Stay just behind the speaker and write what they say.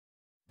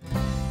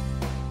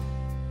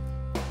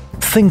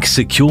Think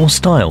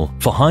SecureStyle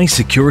for high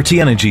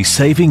security energy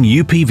saving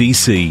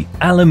uPVC,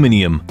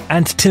 aluminium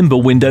and timber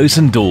windows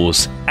and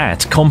doors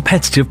at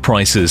competitive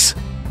prices.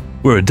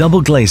 We're a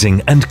double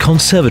glazing and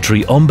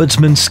conservatory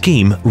ombudsman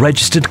scheme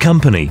registered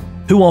company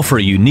who offer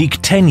a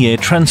unique 10-year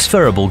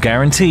transferable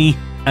guarantee,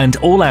 and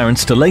all our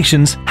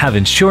installations have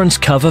insurance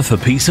cover for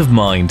peace of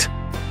mind.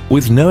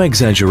 With no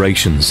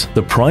exaggerations,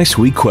 the price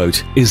we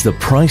quote is the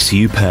price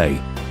you pay,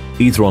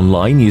 either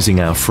online using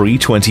our free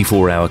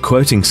 24-hour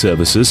quoting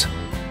services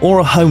or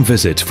a home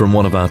visit from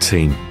one of our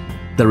team.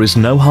 There is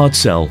no hard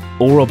sell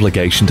or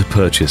obligation to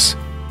purchase,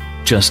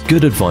 just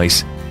good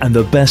advice and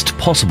the best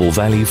possible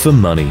value for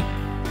money.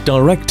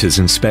 Directors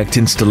inspect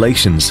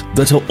installations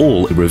that are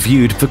all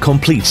reviewed for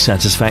complete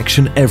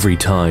satisfaction every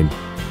time.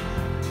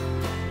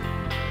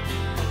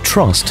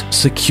 Trust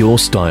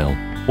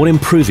SecureStyle when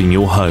improving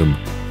your home.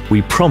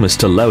 We promise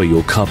to lower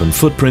your carbon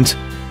footprint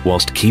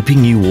whilst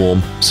keeping you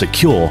warm,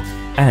 secure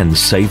and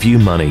save you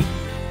money.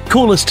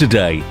 Call us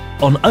today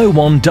on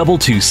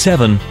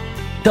 01227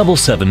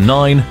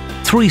 779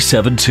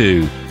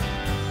 372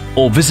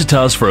 or visit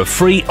us for a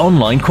free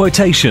online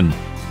quotation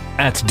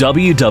at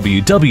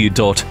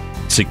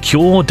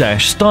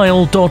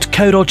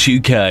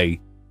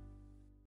www.secure-style.co.uk.